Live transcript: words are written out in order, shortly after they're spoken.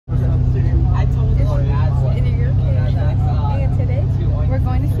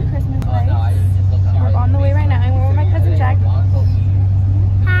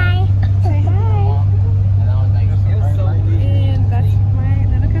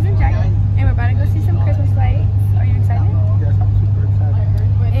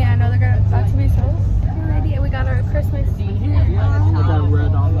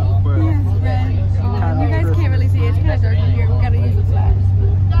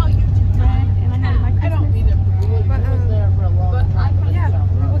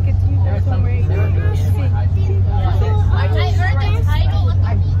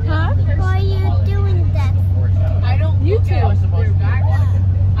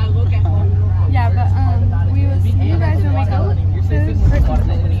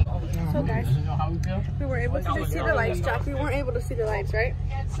We were able to see the lights. Jack, we weren't able to see the lights, right?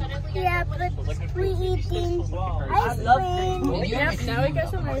 Yeah, but we eating ice cream. Yep, now we got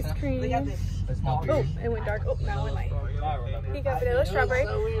some ice cream. Oh, it went dark. Oh, now it went light. He got vanilla strawberry.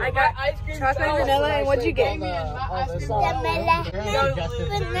 I got chocolate vanilla, and what'd you get? Vanilla.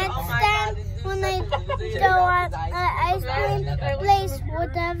 But next time when I go at ice cream place,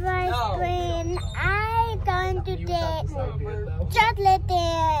 whatever ice cream, I going to get chocolate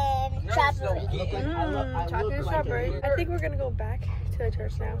and strawberry. Chocolate and strawberry. I think we're gonna go back to the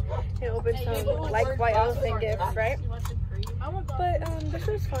church now and open some like white elephant gifts, right? But this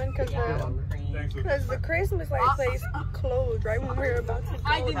was fun because the Christmas light place closed right when we were about to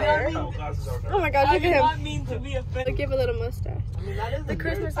go there. Oh my gosh, look at him. Look, give a little mustache. The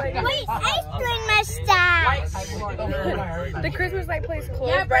Christmas light. Wait, ice cream mustache. The Christmas light place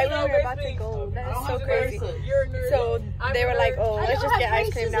closed right when we were about to go. That is so crazy. So they were like, oh, let's just get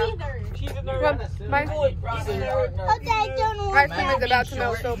ice cream now. Well, my ice cream is about to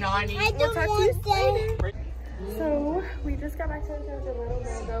melt, so we'll talk to you later. So we just got back to the church a little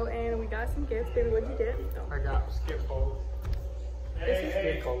bit ago, and we got some gifts. Baby, what'd you get? I got Skip-Bo.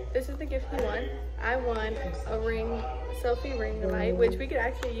 This is the gift he won. I won a ring, selfie ring light, which we could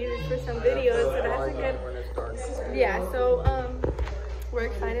actually use for some videos. So that's a good. Yeah. So we're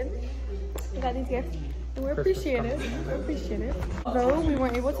excited. We got these gifts, and we're appreciative. Though we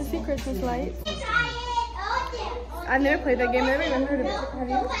weren't able to see Christmas lights. I've never played that game. I've never even heard of it. Have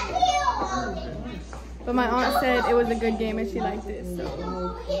you? But my aunt said it was a good game and she liked it, so.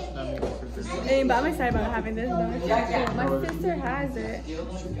 But I'm excited about having this though. My sister has it.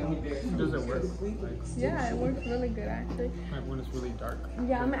 Does it work? Yeah, it works really good actually. Like when it's really dark?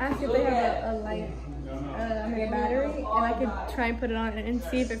 Yeah, I'm gonna ask if they have a light, a battery, and I could try and put it on and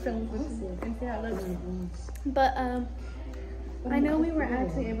see if it films and see how it looks. But I know we were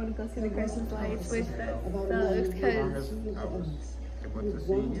actually able to go see the Christmas lights, which sucks because. Able to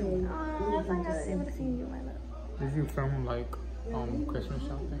see you. Oh, if I was able to see you, my love. Did you film like Christmas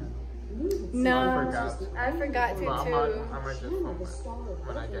shopping? No, I forgot to well, too. I might just film it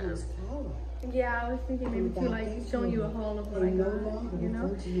when I get it. Yeah, I was thinking maybe to like showing you a haul of what I got, you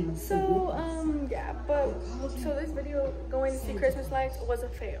know. So yeah, but so this video going to see Christmas lights was a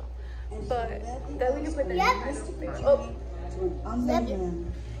fail, but then we can put that in the fail.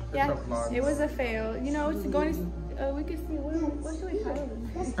 Yeah, it was a fail. You know, it's going to. We could see what should we title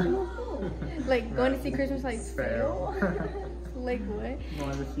this? Like going to see Christmas lights fail. Like what?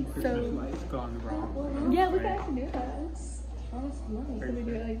 Going to see Christmas lights gone wrong. Yeah, we can actually do that. Could we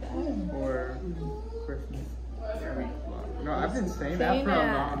do it like that? Or Christmas week vlog. No, I've been saying that for a long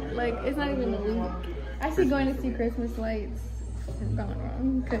time. Like it's not even a week. Actually, going to see Christmas lights has gone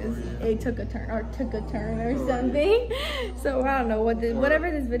wrong because it took a turn or something. So I don't know whatever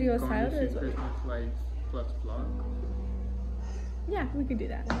this video is titled is. Christmas lights plus vlog. Yeah, we could do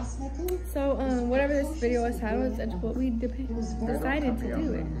that. So, whatever this video was titled, that's what we decided to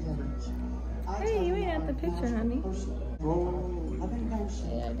do it. Hey, you ain't at the picture, honey.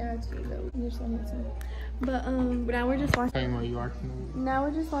 Yeah, I got you though. You're so handsome. But now we're just watching. Now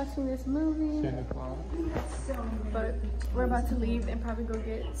we're just watching this movie. But we're about to leave and probably go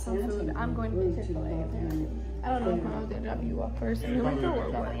get some food. I'm going to get Chick-fil-A. I don't know if I'm gonna drop you off first and then we go or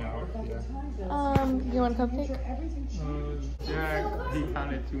what. You want a cupcake? Yeah, he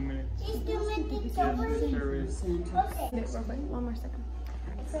counted 2 minutes. One more second.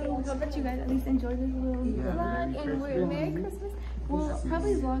 So we hope that you guys at least enjoyed this little vlog and we're Merry Christmas. We'll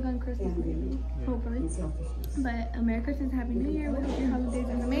probably vlog on Christmas maybe, hopefully. But Merry Christmas, Happy New Year. We hope your holidays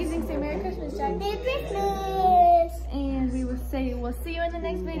are amazing. Say Merry Christmas, Jack. Merry Christmas. And we will say we'll see you in the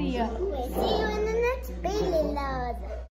next video. See you in the next video.